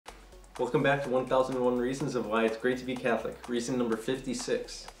Welcome back to 1001 Reasons of Why It's Great to be Catholic, reason number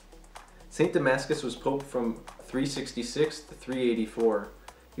 56. St. Damasus was pope from 366 to 384.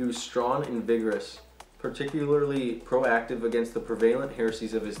 He was strong and vigorous, particularly proactive against the prevalent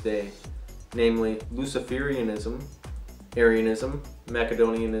heresies of his day, namely Luciferianism, Arianism,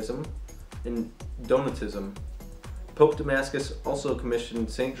 Macedonianism, and Donatism. Pope Damasus also commissioned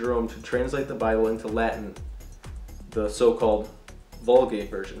St. Jerome to translate the Bible into Latin, the so-called Vulgate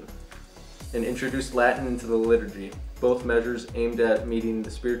version, and introduced Latin into the liturgy, both measures aimed at meeting the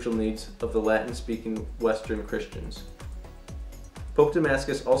spiritual needs of the Latin-speaking Western Christians. Pope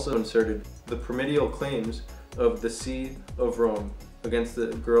Damasus also inserted the primordial claims of the See of Rome against the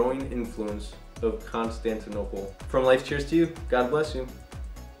growing influence of Constantinople. From Life, cheers to you. God bless you.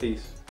 Peace.